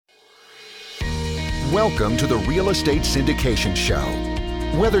Welcome to the Real Estate Syndication Show.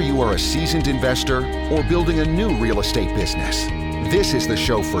 Whether you are a seasoned investor or building a new real estate business, this is the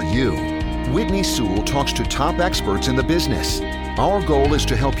show for you. Whitney Sewell talks to top experts in the business. Our goal is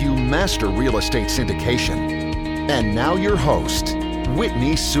to help you master real estate syndication. And now your host,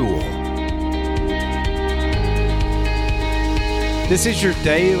 Whitney Sewell. This is your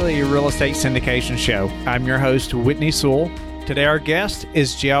daily real estate syndication show. I'm your host, Whitney Sewell. Today, our guest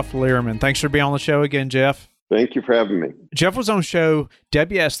is Jeff Lerman. Thanks for being on the show again, Jeff. Thank you for having me. Jeff was on show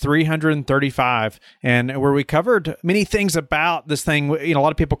WS375, and where we covered many things about this thing, a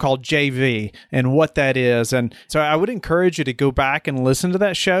lot of people call JV and what that is. And so I would encourage you to go back and listen to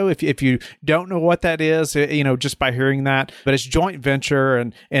that show if you don't know what that is, just by hearing that. But it's joint venture,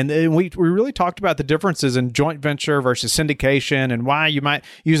 and we really talked about the differences in joint venture versus syndication and why you might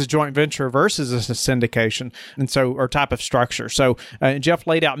use a joint venture versus a syndication, and so or type of structure. So Jeff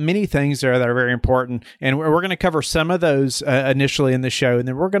laid out many things there that are very important, and we're going to cover some of those initially in the show, and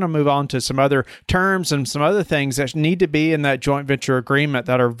then we're going to move on to some other terms and some other things that need to be in that joint venture agreement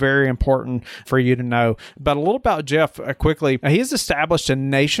that are very important for you to know. But a little about Jeff quickly. He has established a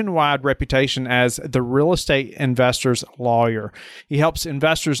nationwide reputation as the real estate investor's lawyer. He helps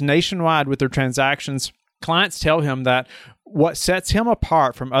investors nationwide with their transactions. Clients tell him that what sets him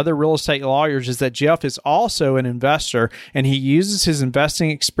apart from other real estate lawyers is that Jeff is also an investor, and he uses his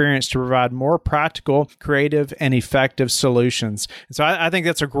investing experience to provide more practical, creative, and effective solutions. And so I think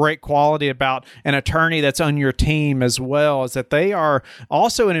that's a great quality about an attorney that's on your team as well, is that they are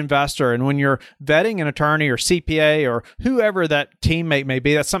also an investor. And when you're vetting an attorney or CPA or whoever that teammate may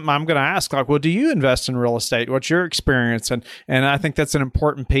be, that's something I'm going to ask, like, well, do you invest in real estate? What's your experience? And I think that's an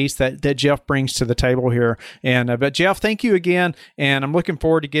important piece that Jeff brings to the table here. And but Jeff, thank you again, and I'm looking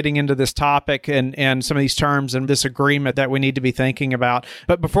forward to getting into this topic and some of these terms and this agreement that we need to be thinking about.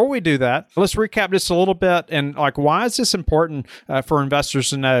 But before we do that, let's recap just a little bit, and like, why is this important for investors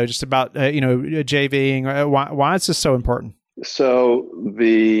to know just about JVing? Why is this so important? So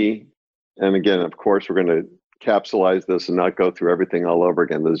and again, of course, we're going to capsulize this and not go through everything all over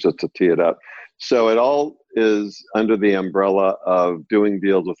again. This is just to tee it up. So it all is under the umbrella of doing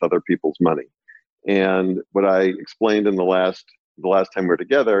deals with other people's money. And what I explained in the last time we were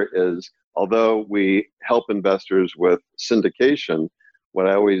together is, although we help investors with syndication, what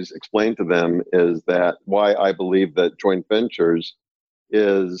I always explain to them is that why I believe that joint ventures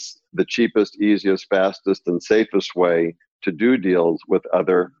is the cheapest, easiest, fastest, and safest way to do deals with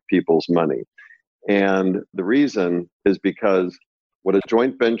other people's money. And the reason is because what a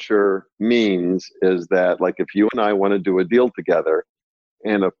joint venture means is that, like, if you and I want to do a deal together,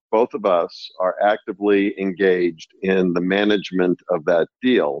 and if both of us are actively engaged in the management of that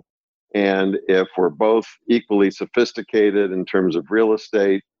deal, and if we're both equally sophisticated in terms of real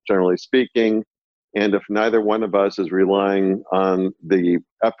estate, generally speaking, and if neither one of us is relying on the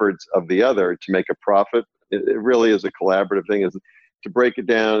efforts of the other to make a profit, it really is a collaborative thing. Is to break it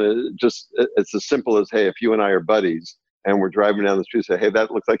down, it's as simple as, hey, if you and I are buddies and we're driving down the street, say, hey,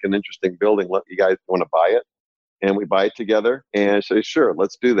 that looks like an interesting building. You guys want to buy it? And we buy it together and say, sure,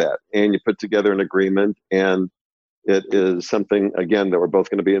 let's do that. And you put together an agreement, and it is something, again, that we're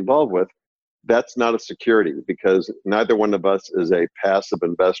both going to be involved with. That's not a security, because neither one of us is a passive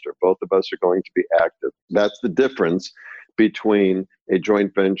investor. Both of us are going to be active. That's the difference between a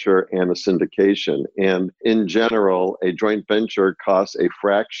joint venture and a syndication. And in general, a joint venture costs a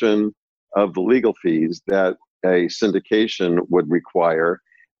fraction of the legal fees that a syndication would require.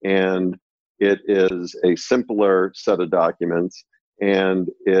 And it is a simpler set of documents, and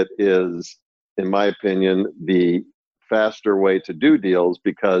it is, in my opinion, the faster way to do deals,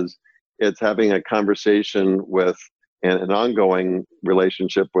 because it's having a conversation with an ongoing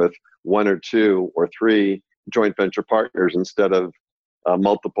relationship with one or two or three joint venture partners instead of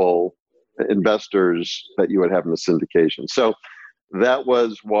multiple investors that you would have in a syndication. So that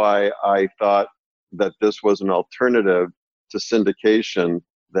was why I thought that this was an alternative to syndication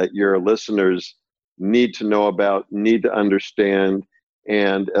that your listeners need to know about, need to understand,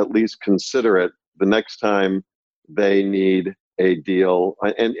 and at least consider it the next time they need a deal.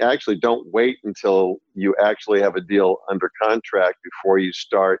 And actually, don't wait until you actually have a deal under contract before you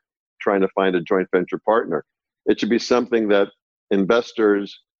start trying to find a joint venture partner. It should be something that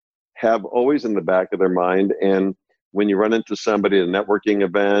investors have always in the back of their mind. And when you run into somebody at a networking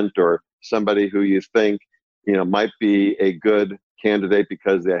event, or somebody who you think might be a good candidate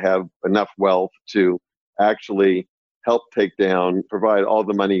because they have enough wealth to actually help provide all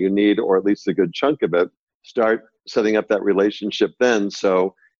the money you need, or at least a good chunk of it, start setting up that relationship then,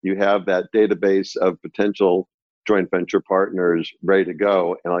 so you have that database of potential joint venture partners ready to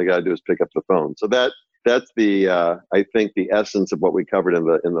go, and all you got to do is pick up the phone. So that's the I think the essence of what we covered in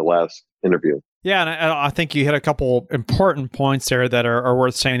the last interview. Yeah, and I think you hit a couple important points there that are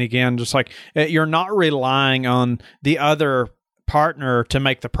worth saying again. Just like you're not relying on the other partner to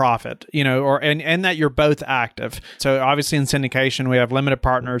make the profit, and that you're both active. So obviously in syndication, we have limited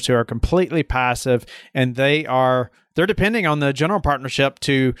partners who are completely passive, and they're depending on the general partnership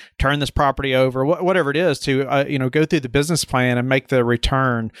to turn this property over, whatever it is, to go through the business plan and make the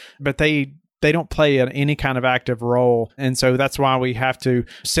return, but they don't play any kind of active role. And so that's why we have to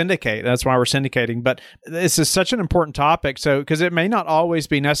syndicate. That's why we're syndicating. But this is such an important topic. So, because it may not always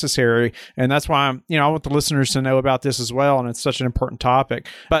be necessary. And that's why, I want the listeners to know about this as well. And it's such an important topic.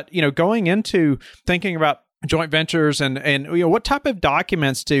 But, going into thinking about joint ventures and what type of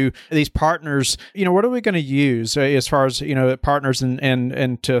documents do these partners, what are we going to use as far as, partners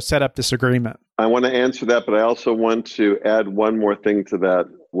and to set up this agreement? I want to answer that, but I also want to add one more thing to that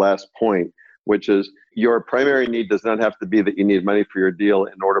last point, which is your primary need does not have to be that you need money for your deal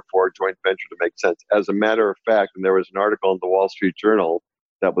in order for a joint venture to make sense. As a matter of fact, and there was an article in the Wall Street Journal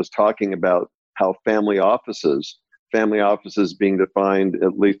that was talking about how family offices being defined,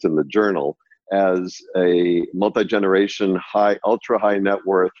 at least in the journal, as a multi-generation, ultra high net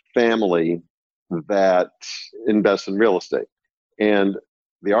worth family that invests in real estate. And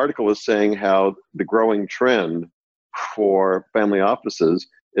the article was saying how the growing trend for family offices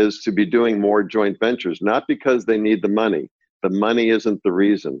is to be doing more joint ventures, not because they need the money. The money isn't the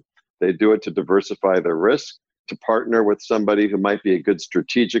reason. They do it to diversify their risk, to partner with somebody who might be a good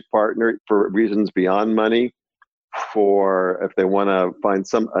strategic partner for reasons beyond money, for if they want to find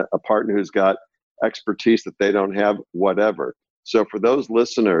a partner who's got expertise that they don't have, whatever. So for those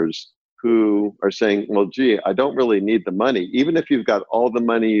listeners who are saying, well, gee, I don't really need the money, even if you've got all the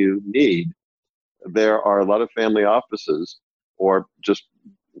money you need, there are a lot of family offices or just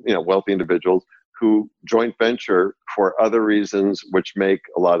wealthy individuals who joint venture for other reasons which make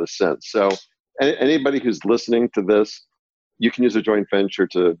a lot of sense. So anybody who's listening to this, you can use a joint venture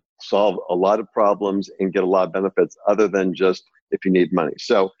to solve a lot of problems and get a lot of benefits other than just if you need money.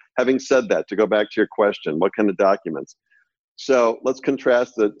 So having said that, to go back to your question, what kind of documents? So let's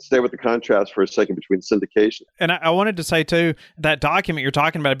stay with the contrast for a second between syndication. And I wanted to say too, that document you're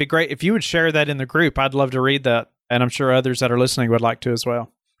talking about, it'd be great if you would share that in the group. I'd love to read that. And I'm sure others that are listening would like to as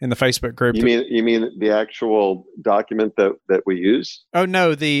well. In the Facebook group. You mean the actual document that we use? Oh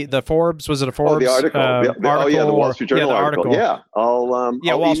no, the Forbes, was it a Forbes? Oh, the article. The Wall Street Journal article. Yeah, I'll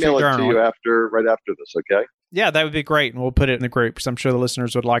email it to you right after this. Okay. Yeah, that would be great, and we'll put it in the group because I'm sure the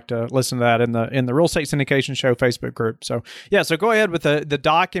listeners would like to listen to that in the Real Estate Syndication Show Facebook group. So so go ahead with the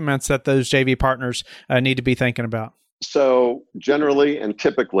documents that those JV partners need to be thinking about. So generally and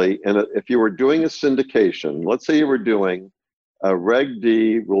typically, and if you were doing a syndication, let's say you were doing a Reg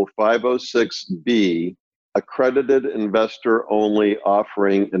D, Rule 506B, accredited investor only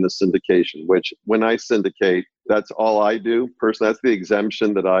offering in the syndication, which when I syndicate, that's all I do. Personally, that's the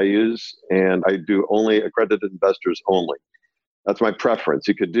exemption that I use, and I do only accredited investors only. That's my preference.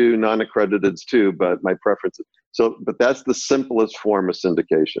 You could do non-accrediteds too, but my preference but that's the simplest form of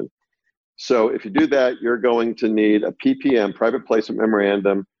syndication. So if you do that, you're going to need a PPM, private placement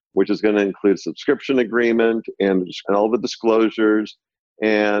memorandum, which is going to include subscription agreement and all the disclosures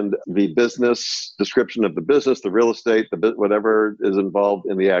and the business description of the business, the real estate, whatever is involved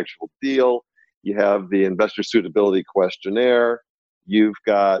in the actual deal. You have the investor suitability questionnaire. You've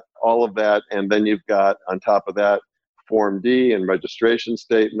got all of that. And then you've got on top of that, Form D and registration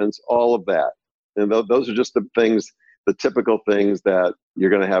statements, all of that. And those are just the typical things that you're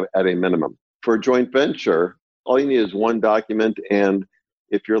going to have at a minimum. For a joint venture, all you need is one document. And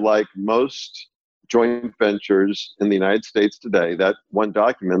if you're like most joint ventures in the United States today, that one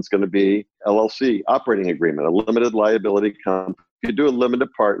document is going to be LLC, operating agreement, a limited liability company. You do a limited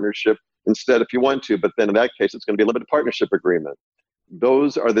partnership instead if you want to, but then in that case, it's going to be a limited partnership agreement.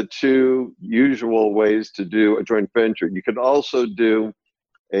 Those are the two usual ways to do a joint venture. You could also do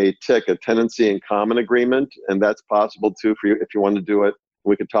a tenancy in common agreement, and that's possible too for you if you want to do it.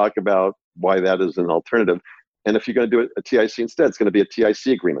 We could talk about why that is an alternative. And if you're going to do it a TIC instead, it's going to be a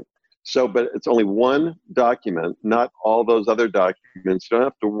TIC agreement. So, but it's only one document, not all those other documents. You don't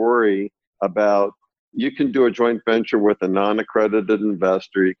have to worry about, you can do a joint venture with a non-accredited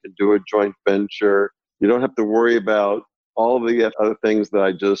investor. You can do a joint venture. You don't have to worry about all the other things that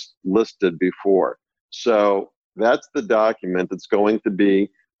I just listed before. So that's the document that's going to be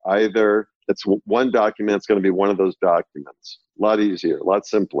it's one document, it's going to be one of those documents. A lot easier, a lot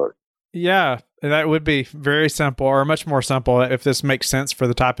simpler. Yeah. That would be very simple, or much more simple if this makes sense for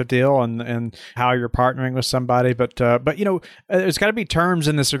the type of deal and how you're partnering with somebody. But there's got to be terms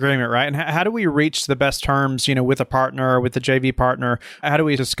in this agreement, right? And how do we reach the best terms, with a partner or with the JV partner? How do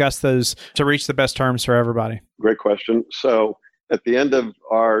we discuss those to reach the best terms for everybody? Great question. So at the end of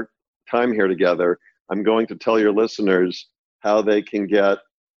our time here together, I'm going to tell your listeners how they can get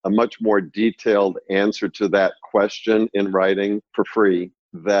a much more detailed answer to that question in writing for free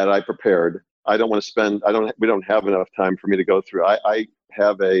that I prepared. We don't have enough time for me to go through. I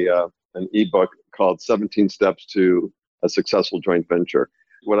have an ebook called 17 Steps to a Successful Joint Venture.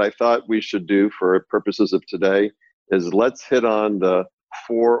 What I thought we should do for purposes of today is let's hit on the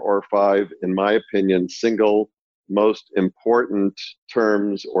 4 or 5, in my opinion, single most important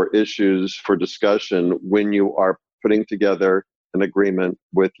terms or issues for discussion when you are putting together an agreement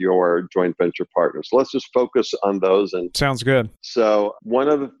with your joint venture partners. So let's just focus on those. And sounds good. So one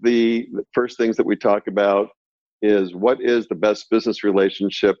of the first things that we talk about is what is the best business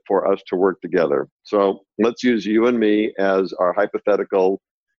relationship for us to work together. So let's use you and me as our hypothetical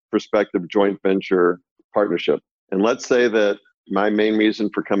prospective joint venture partnership. And let's say that my main reason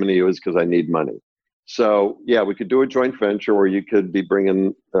for coming to you is because I need money. So yeah, we could do a joint venture where you could be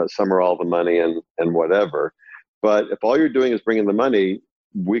bringing some or all the money and whatever. But if all you're doing is bringing the money,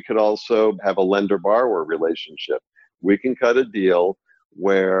 we could also have a lender-borrower relationship. We can cut a deal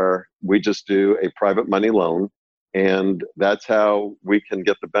where we just do a private money loan, and that's how we can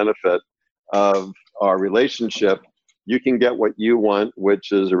get the benefit of our relationship. You can get what you want,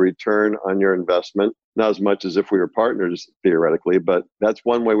 which is a return on your investment, not as much as if we were partners theoretically, but that's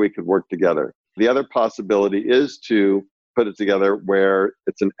one way we could work together. The other possibility is to put it together where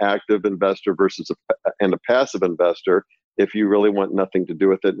it's an active investor versus a passive investor if you really want nothing to do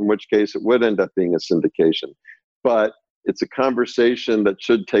with it, in which case it would end up being a syndication. But it's a conversation that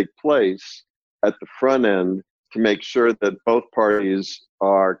should take place at the front end to make sure that both parties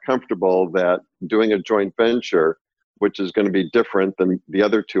are comfortable that doing a joint venture, which is going to be different than the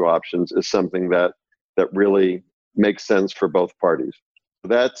other two options, is something that really makes sense for both parties.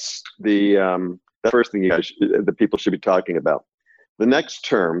 That's the first thing that people should be talking about. The next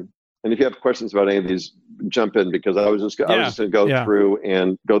term, and if you have questions about any of these, jump in, because I was just going to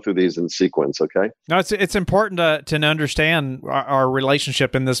go through these in sequence. Okay. No, it's important to understand our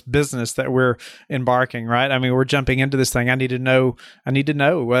relationship in this business that we're embarking, right? I mean, we're jumping into this thing. I need to know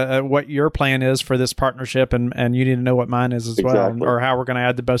what your plan is for this partnership, and you need to know what mine is as well, or how we're going to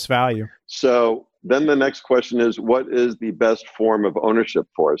add the most value. So then the next question is, what is the best form of ownership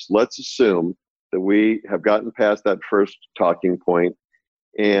for us? Let's assume that we have gotten past that first talking point,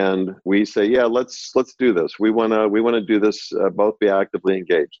 and we say, yeah, let's do this. We want to do this, both be actively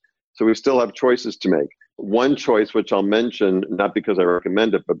engaged. So we still have choices to make. One choice, which I'll mention, not because I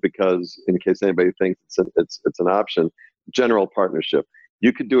recommend it, but because in case anybody thinks it's an option, general partnership.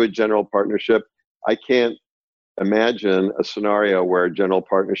 You could do a general partnership. I can't imagine a scenario where a general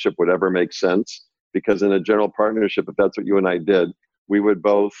partnership would ever make sense, because in a general partnership, if that's what you and I did, we would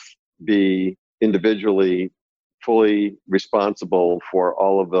both be individually fully responsible for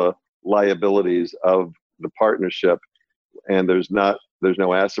all of the liabilities of the partnership, and there's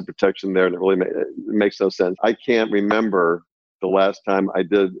no asset protection there, and it makes no sense. I can't remember the last time I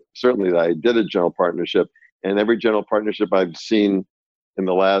did a general partnership, and every general partnership I've seen in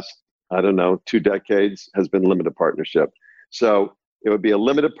the last, 2 decades has been limited partnership. So it would be a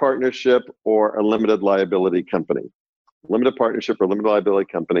limited partnership or a limited liability company. Limited partnership or limited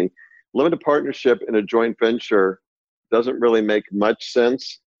liability company. Limited partnership in a joint venture doesn't really make much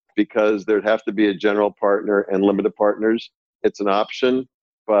sense, because there'd have to be a general partner and limited partners. It's an option,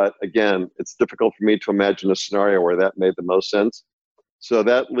 but again, it's difficult for me to imagine a scenario where that made the most sense. So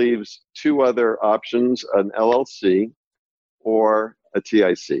that leaves 2 other options, an LLC or a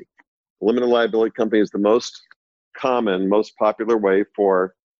TIC. Limited liability company is the most common, most popular way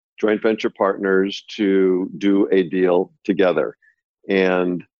for joint venture partners to do a deal together.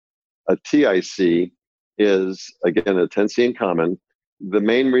 And a TIC is, again, a tenancy in common. The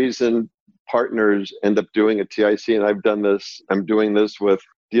main reason partners end up doing a TIC, and I'm doing this with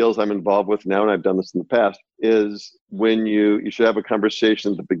deals I'm involved with now, and I've done this in the past, is when you should have a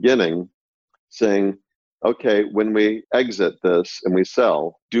conversation at the beginning saying, okay, when we exit this and we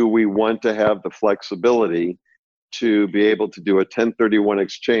sell, do we want to have the flexibility to be able to do a 1031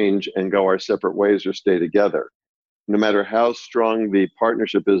 exchange and go our separate ways or stay together? No matter how strong the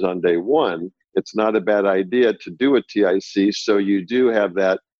partnership is on day one, it's not a bad idea to do a TIC, so you do have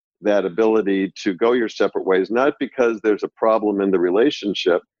that ability to go your separate ways, not because there's a problem in the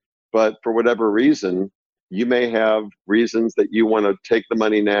relationship, but for whatever reason, you may have reasons that you want to take the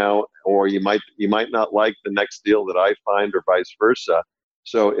money now, or you might not like the next deal that I find, or vice versa.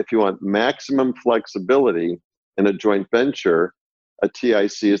 So if you want maximum flexibility in a joint venture, a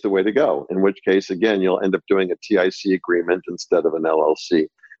TIC is the way to go, in which case, again, you'll end up doing a TIC agreement instead of an LLC.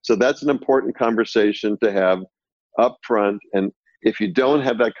 So that's an important conversation to have up front. And if you don't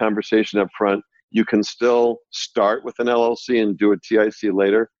have that conversation up front, you can still start with an LLC and do a TIC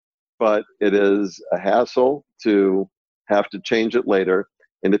later, but it is a hassle to have to change it later.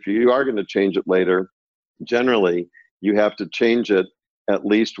 And if you are going to change it later, generally, you have to change it at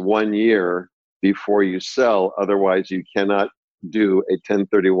least 1 year before you sell. Otherwise, you cannot do a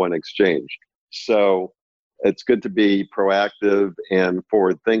 1031 exchange. So it's good to be proactive and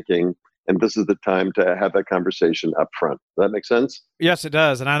forward thinking. And this is the time to have that conversation up front. Does that make sense? Yes, it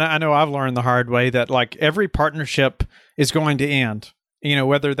does. And I know I've learned the hard way that like every partnership is going to end.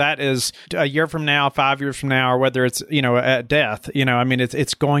 Whether that is a year from now, 5 years from now, or whether it's, at death, I mean,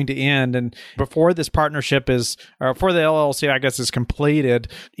 it's going to end. And before this partnership or before the LLC, I guess, is completed,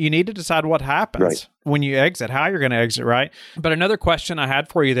 you need to decide what happens when you exit, how you're going to exit, right? But another question I had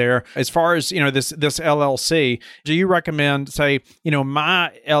for you there, as far as, this LLC, do you recommend, say,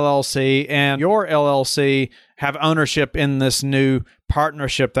 my LLC and your LLC have ownership in this new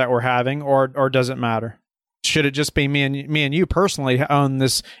partnership that we're having, or does it matter? Should it just be me and you personally own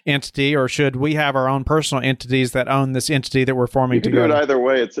this entity, or should we have our own personal entities that own this entity that we're forming together? You can do it either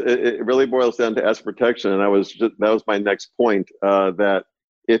way. It really boils down to asset protection, and that was my next point. That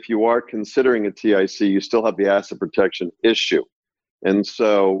if you are considering a TIC, you still have the asset protection issue, and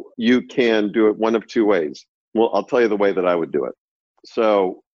so you can do it one of two ways. Well, I'll tell you the way that I would do it.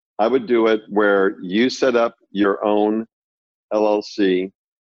 So I would do it where you set up your own LLC,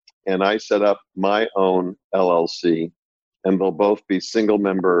 and I set up my own LLC, and they'll both be single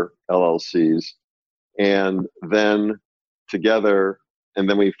member LLCs. And then together, and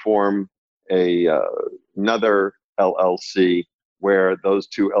then we form another LLC where those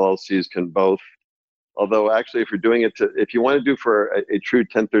two LLCs can both, although actually if you're doing it if you want to do for a true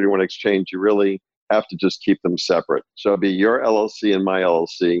 1031 exchange, you really have to just keep them separate. So it'll be your LLC and my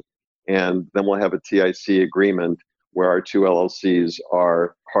LLC, and then we'll have a TIC agreement where our two LLCs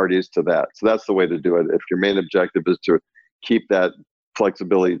are parties to that. So that's the way to do it. If your main objective is to keep that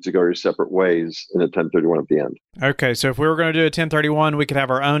flexibility to go your separate ways in a 1031 at the end. Okay, so if we were going to do a 1031, we could have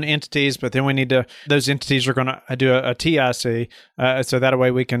our own entities, but then those entities are going to do a TIC, so that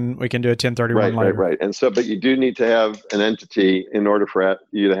way we can do a 1031 later. Right. And so, but you do need to have an entity in order for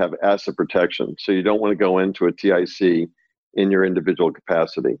you to have asset protection. So you don't want to go into a TIC in your individual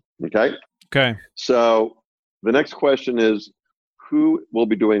capacity. Okay. So the next question is, who will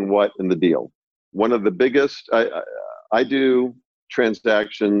be doing what in the deal? One of the biggest, I do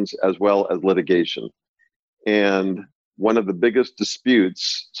transactions as well as litigation. And one of the biggest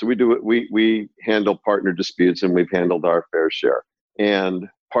disputes, so we handle partner disputes, and we've handled our fair share. And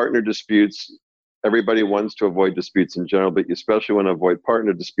partner disputes, everybody wants to avoid disputes in general, but you especially want to avoid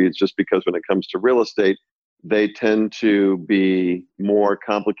partner disputes just because when it comes to real estate, they tend to be more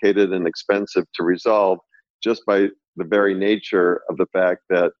complicated and expensive to resolve, just by the very nature of the fact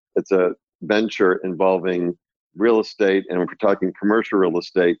that it's a venture involving real estate. And if we're talking commercial real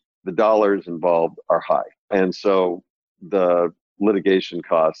estate, the dollars involved are high. And so the litigation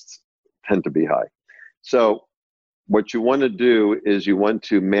costs tend to be high. So what you want to do is you want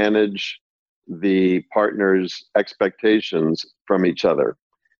to manage the partners' expectations from each other.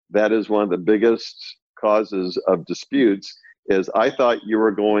 That is one of the biggest causes of disputes. Is I thought you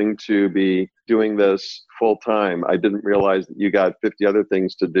were going to be doing this full time. I didn't realize that you got 50 other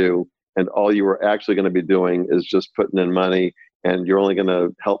things to do, and all you were actually going to be doing is just putting in money, and you're only going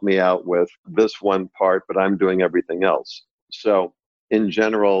to help me out with this one part, but I'm doing everything else. So in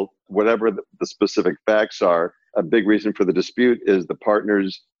general, whatever the specific facts are, a big reason for the dispute is the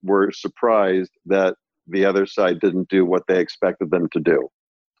partners were surprised that the other side didn't do what they expected them to do.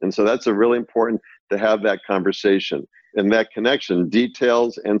 And so that's a really important to have that conversation. In that connection,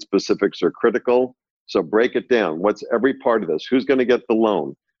 details and specifics are critical. So break it down. What's every part of this? Who's going to get the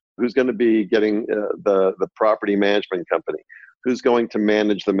loan? Who's going to be getting the property management company? Who's going to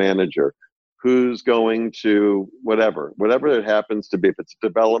manage the manager? Who's going to whatever it happens to be. If it's a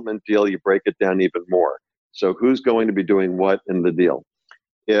development deal, you break it down even more. So who's going to be doing what in the deal?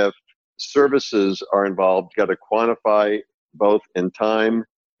 If services are involved, you got to quantify both in time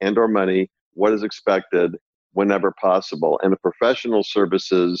and or money what is expected whenever possible. And if professional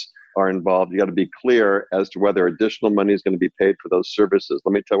services are involved, you got to be clear as to whether additional money is going to be paid for those services.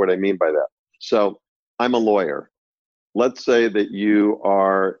 Let me tell you what I mean by that. So I'm a lawyer. Let's say that you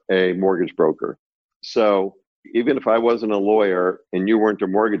are a mortgage broker. So even if I wasn't a lawyer and you weren't a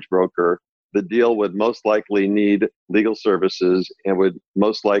mortgage broker, the deal would most likely need legal services and would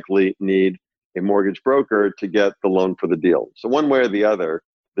most likely need a mortgage broker to get the loan for the deal. So one way or the other,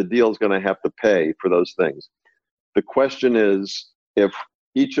 the deal is going to have to pay for those things. The question is, if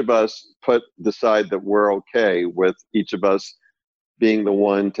each of us decide that we're okay with each of us being the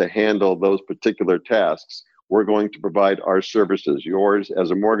one to handle those particular tasks, we're going to provide our services, yours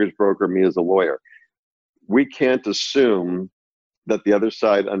as a mortgage broker, me as a lawyer. We can't assume that the other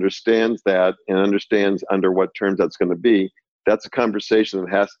side understands that and understands under what terms that's going to be. That's a conversation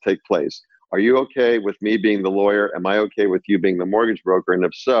that has to take place. Are you okay with me being the lawyer? Am I okay with you being the mortgage broker? And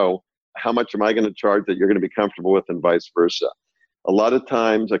if so, how much am I going to charge that you're going to be comfortable with, and vice versa? A lot of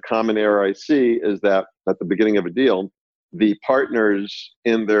times, a common error I see is that at the beginning of a deal, the partners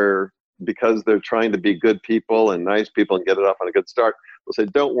because they're trying to be good people and nice people and get it off on a good start, will say,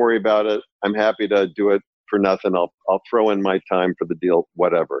 don't worry about it. I'm happy to do it for nothing. I'll throw in my time for the deal,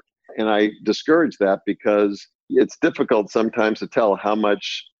 whatever. And I discourage that because it's difficult sometimes to tell how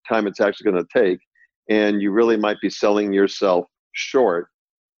much time it's actually going to take. And you really might be selling yourself short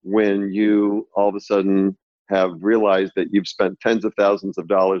when you all of a sudden have realized that you've spent tens of thousands of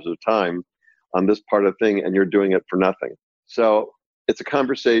dollars of time on this part of the thing and you're doing it for nothing. So it's a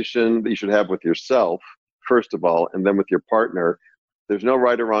conversation that you should have with yourself, first of all, and then with your partner. There's no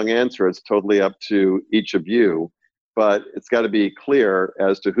right or wrong answer. It's totally up to each of you, but it's got to be clear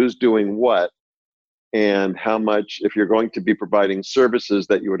as to who's doing what and how much. If you're going to be providing services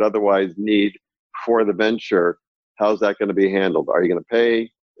that you would otherwise need for the venture, how's that going to be handled? Are you going to pay?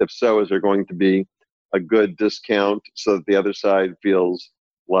 If so, is there going to be a good discount so that the other side feels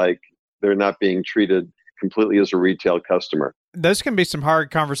like they're not being treated completely as a retail customer? Those can be some hard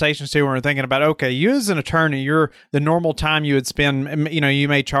conversations too when we're thinking about, okay, you as an attorney, the normal time you would spend, you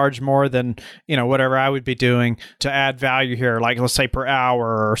may charge more than, whatever I would be doing to add value here, like let's say per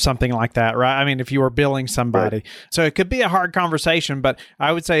hour or something like that, right? I mean, if you were billing somebody. Right. So it could be a hard conversation, but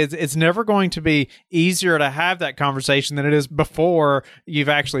I would say it's never going to be easier to have that conversation than it is before you've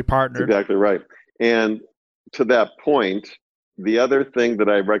actually partnered. That's exactly right. And to that point, the other thing that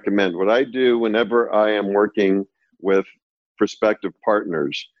I recommend, what I do whenever I am working with prospective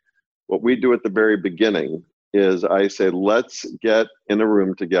partners, what we do at the very beginning is I say, let's get in a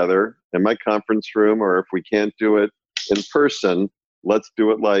room together in my conference room, or if we can't do it in person, let's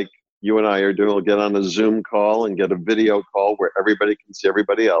do it like you and I are doing. We'll get on a Zoom call and get a video call where everybody can see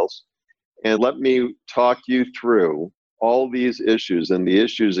everybody else. And let me talk you through all these issues. And the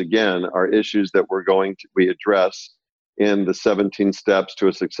issues, again, are issues that we address in the 17 steps to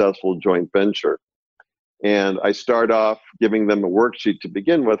a successful joint venture. And I start off giving them a worksheet to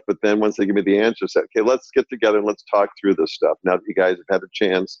begin with, but then once they give me the answer, say, okay, let's get together and let's talk through this stuff. Now that you guys have had a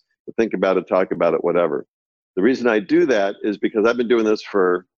chance to think about it, talk about it, whatever. The reason I do that is because I've been doing this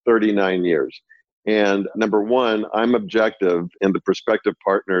for 39 years. And number one, I'm objective and the prospective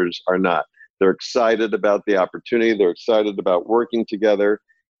partners are not. They're excited about the opportunity. They're excited about working together.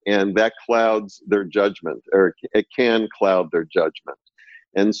 And that clouds their judgment, or it can cloud their judgment.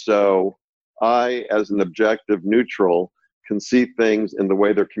 And so I, as an objective neutral, can see things in the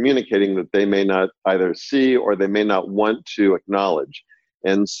way they're communicating that they may not either see or they may not want to acknowledge.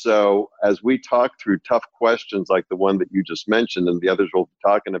 And so as we talk through tough questions like the one that you just mentioned, and the others we'll be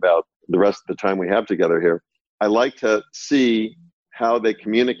talking about the rest of the time we have together here, I like to see how they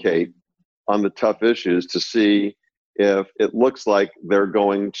communicate on the tough issues to see if it looks like they're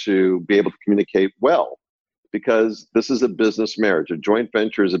going to be able to communicate well. Because this is a business marriage. A joint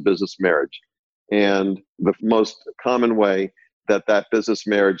venture is a business marriage. And the most common way that business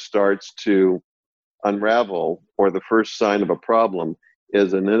marriage starts to unravel, or the first sign of a problem,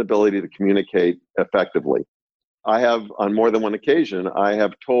 is an inability to communicate effectively. I have, on more than one occasion, I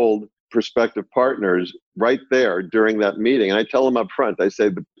have told prospective partners right there during that meeting, and I tell them up front, I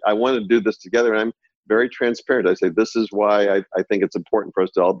say, I want to do this together, and I'm very transparent. I say, this is why I think it's important for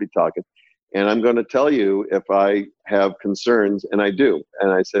us to all be talking. And I'm going to tell you if I have concerns, and I do.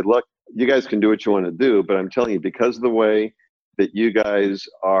 And I say, look, you guys can do what you want to do, but I'm telling you, because of the way that you guys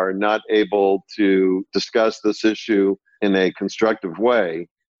are not able to discuss this issue in a constructive way,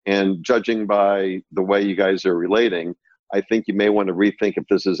 and judging by the way you guys are relating, I think you may want to rethink if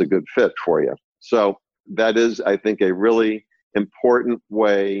this is a good fit for you. So that is, I think, a really important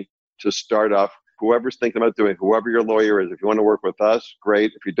way to start off. Whoever's thinking about doing, whoever your lawyer is, if you want to work with us,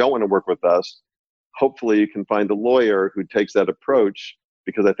 great. If you don't want to work with us, hopefully you can find a lawyer who takes that approach,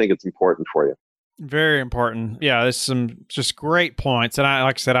 because I think it's important for you. Very important. Yeah, there's some just great points, and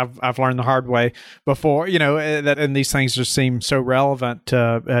like I said, I've learned the hard way before. That and these things just seem so relevant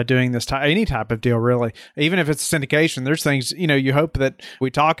to doing this any type of deal, really. Even if it's syndication, there's things you hope that we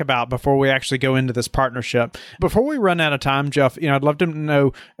talk about before we actually go into this partnership. Before we run out of time, Jeff, I'd love to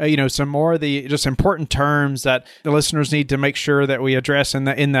know some more of the just important terms that the listeners need to make sure that we address in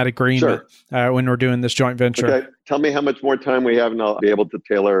that agreement when we're doing this joint venture. Okay, tell me how much more time we have, and I'll be able to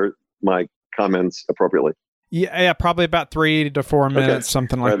tailor my comments appropriately. Yeah, probably about 3 to 4 minutes,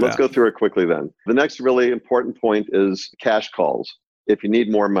 something like that. Let's go through it quickly then. The next really important point is cash calls if you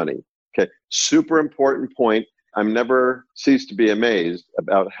need more money. Okay, super important point. I'm never ceased to be amazed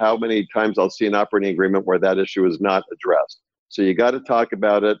about how many times I'll see an operating agreement where that issue is not addressed. So you got to talk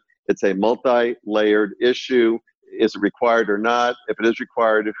about it. It's a multi-layered issue. Is it required or not? If it is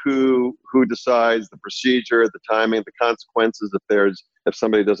required, who decides, the procedure, the timing, the consequences if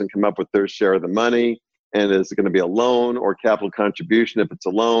somebody doesn't come up with their share of the money, and is it going to be a loan or capital contribution? If it's a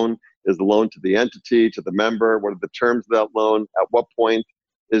loan, is the loan to the entity, to the member? What are the terms of that loan? At what point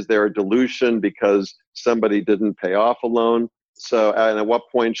is there a dilution because somebody didn't pay off a loan? So, and at what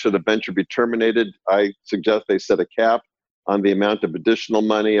point should a venture be terminated? I suggest they set a cap on the amount of additional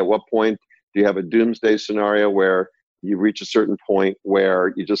money. At what point do you have a doomsday scenario where you reach a certain point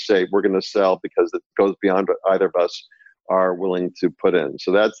where you just say, we're going to sell because it goes beyond what either of us are willing to put in?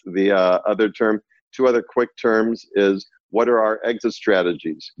 So that's the other term. 2 other quick terms is, what are our exit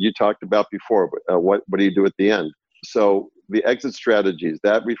strategies? You talked about before, what do you do at the end? So the exit strategies,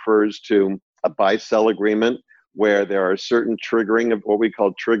 that refers to a buy-sell agreement where there are certain triggering of what we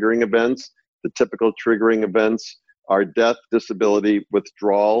call triggering events. The typical triggering events are death, disability,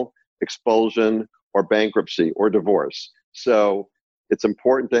 withdrawal, expulsion, or bankruptcy, or divorce. So it's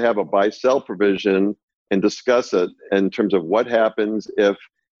important to have a buy-sell provision and discuss it in terms of what happens if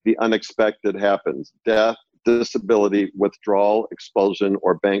the unexpected happens: death, disability, withdrawal, expulsion,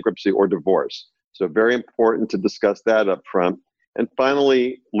 or bankruptcy, or divorce. So very important to discuss that up front. And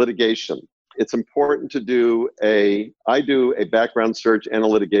finally, litigation. It's important to I do a background search and a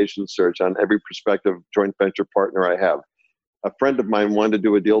litigation search on every prospective joint venture partner I have. A friend of mine wanted to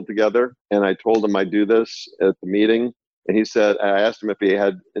do a deal together, and I told him I'd do this at the meeting. And I asked him if he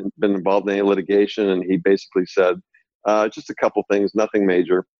had been involved in any litigation, and he basically said, just a couple things, nothing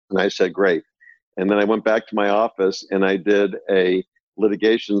major. And I said, great. And then I went back to my office and I did a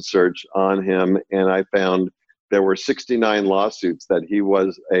litigation search on him, and I found there were 69 lawsuits that he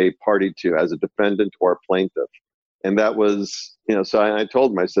was a party to as a defendant or a plaintiff. And that was, so I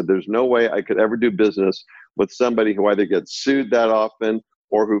told him, I said, there's no way I could ever do business with somebody who either gets sued that often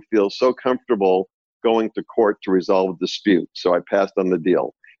or who feels so comfortable going to court to resolve a dispute. So I passed on the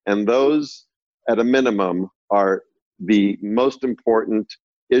deal. And those, at a minimum, are the most important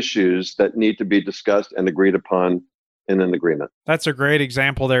issues that need to be discussed and agreed upon in an agreement. That's a great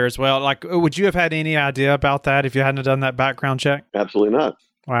example there as well. Like, would you have had any idea about that if you hadn't done that background check? Absolutely not.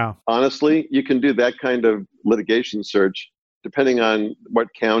 Wow. Honestly, you can do that kind of litigation search depending on what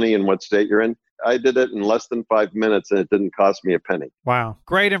county and what state you're in. I did it in less than 5 minutes, and it didn't cost me a penny. Wow.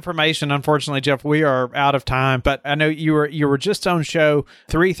 Great information. Unfortunately, Jeff, we are out of time, but I know you were just on show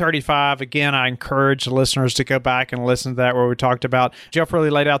 335. Again, I encourage listeners to go back and listen to that, where we talked about, Jeff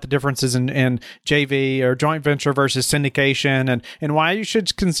really laid out the differences in JV or joint venture versus syndication, and why you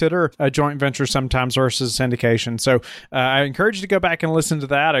should consider a joint venture sometimes versus syndication. So I encourage you to go back and listen to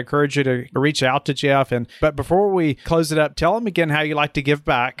that. I encourage you to reach out to Jeff. But before we close it up, tell him again how you like to give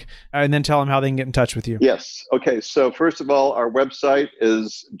back, and then tell him how they can get in touch with you. Yes. Okay. So first of all, our website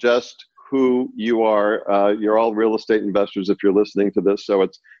is just who you are. You're all real estate investors if you're listening to this. So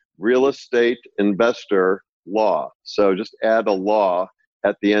it's Real Estate Investor Law. So just add a law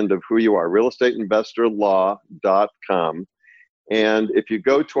at the end of who you are, realestateinvestorlaw.com. And if you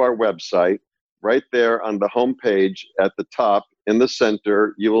go to our website, right there on the homepage at the top in the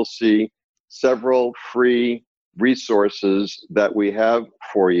center, you will see several free resources that we have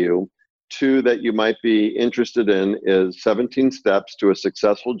for you. 2 that you might be interested in is 17 Steps to a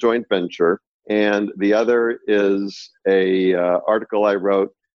Successful Joint Venture. And the other is a article I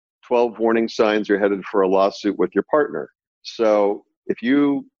wrote, 12 Warning Signs You're Headed for a Lawsuit with Your Partner. So if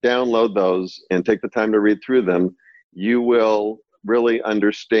you download those and take the time to read through them, you will really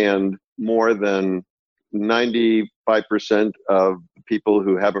understand more than 95% of people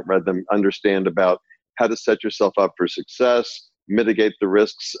who haven't read them understand about how to set yourself up for success, mitigate the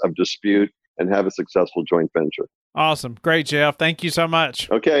risks of dispute, and have a successful joint venture. Awesome. Great, Jeff. Thank you so much.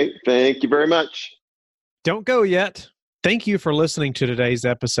 Okay. Thank you very much. Don't go yet. Thank you for listening to today's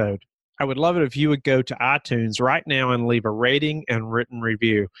episode. I would love it if you would go to iTunes right now and leave a rating and written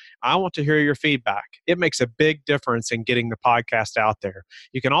review. I want to hear your feedback. It makes a big difference in getting the podcast out there.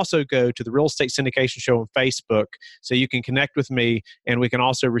 You can also go to the Real Estate Syndication Show on Facebook so you can connect with me, and we can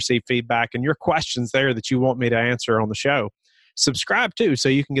also receive feedback and your questions there that you want me to answer on the show. Subscribe too so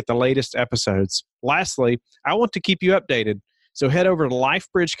you can get the latest episodes. Lastly, I want to keep you updated. So head over to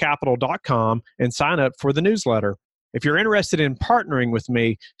lifebridgecapital.com and sign up for the newsletter. If you're interested in partnering with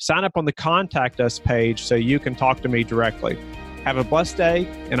me, sign up on the Contact Us page so you can talk to me directly. Have a blessed day,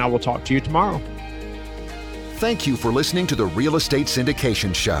 and I will talk to you tomorrow. Thank you for listening to the Real Estate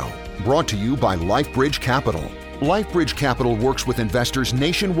Syndication Show, brought to you by LifeBridge Capital. LifeBridge Capital works with investors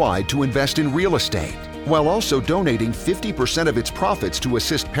nationwide to invest in real estate, while also donating 50% of its profits to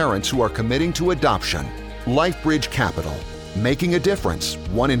assist parents who are committing to adoption. LifeBridge Capital, making a difference,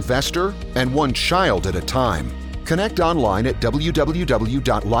 one investor and one child at a time. Connect online at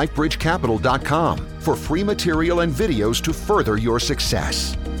www.lifebridgecapital.com for free material and videos to further your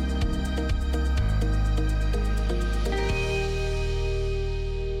success.